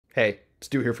Hey,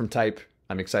 Stu here from Type.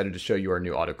 I'm excited to show you our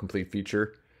new autocomplete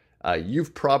feature.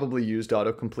 You've probably used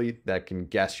autocomplete that can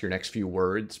guess your next few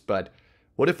words, but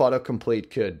what if autocomplete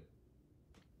could,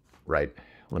 right,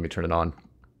 let me turn it on,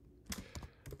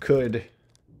 could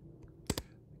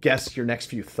guess your next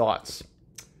few thoughts?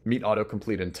 Meet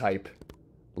autocomplete in Type.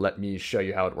 Let me show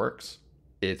you how it works.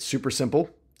 It's super simple.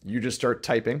 You just start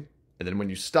typing, and then when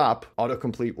you stop,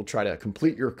 autocomplete will try to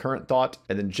complete your current thought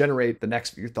and then generate the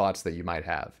next few thoughts that you might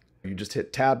have. You just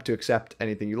hit tab to accept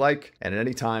anything you like, and at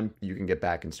any time you can get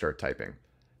back and start typing.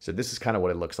 So this is kind of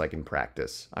what it looks like in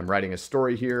practice. I'm writing a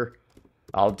story here.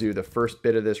 I'll do the first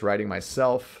bit of this writing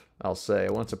myself. I'll say,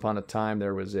 once upon a time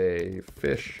there was a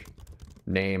fish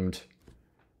named,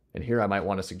 and here I might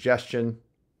want a suggestion,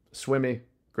 Swimmy,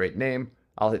 great name.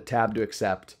 I'll hit tab to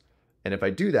accept. And if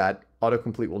I do that,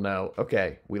 autocomplete will know,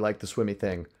 okay, we like the Swimmy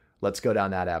thing. Let's go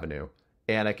down that avenue.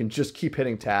 And I can just keep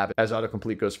hitting tab as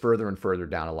autocomplete goes further and further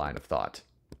down a line of thought.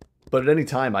 But at any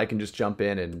time, I can just jump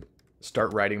in and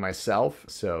start writing myself.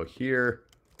 So here,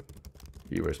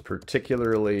 he was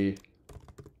particularly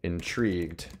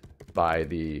intrigued by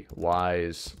the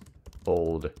wise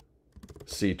old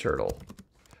sea turtle.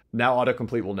 Now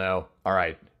autocomplete will know, all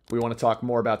right, we want to talk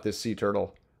more about this sea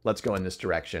turtle. Let's go in this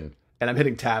direction. And I'm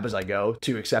hitting tab as I go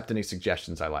to accept any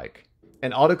suggestions I like.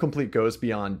 And autocomplete goes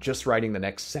beyond just writing the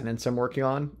next sentence I'm working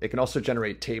on. It can also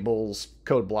generate tables,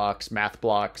 code blocks, math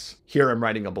blocks. Here I'm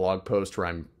writing a blog post where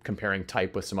I'm comparing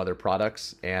Type with some other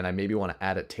products, and I maybe want to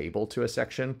add a table to a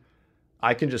section.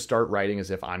 I can just start writing as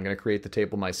if I'm going to create the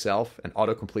table myself, and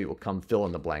autocomplete will come fill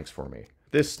in the blanks for me.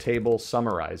 This table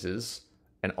summarizes,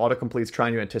 and autocomplete's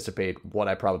trying to anticipate what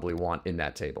I probably want in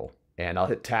that table. And I'll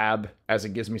hit tab as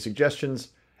it gives me suggestions,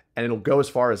 and it'll go as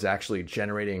far as actually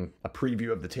generating a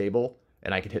preview of the table.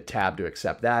 And I can hit tab to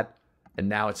accept that. And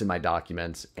now it's in my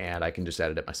documents and I can just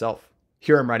edit it myself.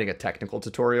 Here I'm writing a technical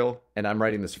tutorial and I'm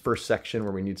writing this first section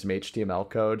where we need some HTML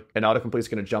code. And autocomplete's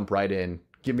going to jump right in,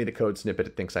 give me the code snippet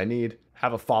it thinks I need,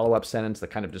 have a follow-up sentence that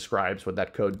kind of describes what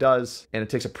that code does. And it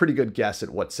takes a pretty good guess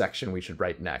at what section we should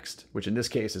write next, which in this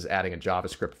case is adding a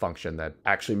JavaScript function that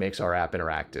actually makes our app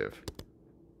interactive.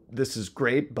 This is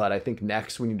great, but I think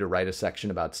next we need to write a section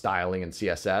about styling and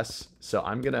CSS. So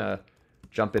I'm going to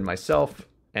jump in myself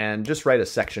and just write a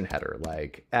section header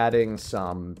like adding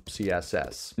some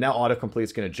CSS. Now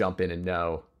autocomplete's going to jump in and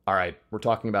know, all right, we're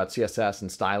talking about CSS and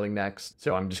styling next.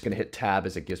 So I'm just going to hit tab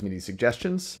as it gives me these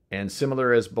suggestions. And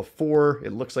similar as before,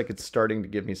 it looks like it's starting to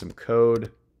give me some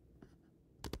code,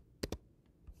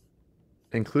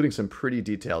 including some pretty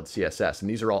detailed CSS. And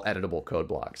these are all editable code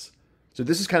blocks. So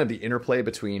this is kind of the interplay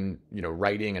between,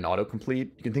 writing and autocomplete.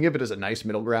 You can think of it as a nice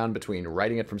middle ground between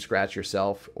writing it from scratch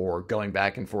yourself or going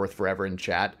back and forth forever in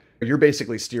chat. You're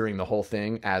basically steering the whole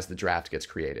thing as the draft gets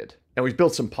created. And we've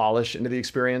built some polish into the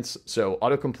experience, so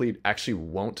autocomplete actually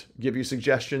won't give you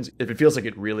suggestions if it feels like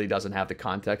it really doesn't have the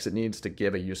context it needs to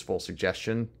give a useful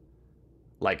suggestion.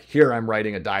 Like here I'm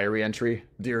writing a diary entry,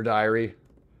 Dear Diary,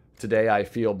 today I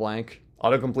feel blank.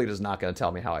 Autocomplete is not going to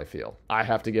tell me how I feel. I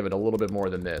have to give it a little bit more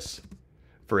than this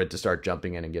for it to start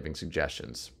jumping in and giving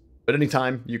suggestions. But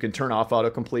anytime, you can turn off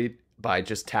autocomplete by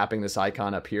just tapping this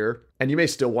icon up here. And you may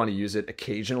still want to use it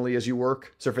occasionally as you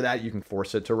work. So for that, you can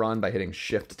force it to run by hitting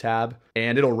Shift Tab.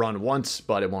 And it'll run once,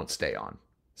 but it won't stay on.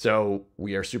 So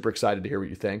we are super excited to hear what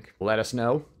you think. Let us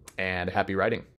know, and happy writing.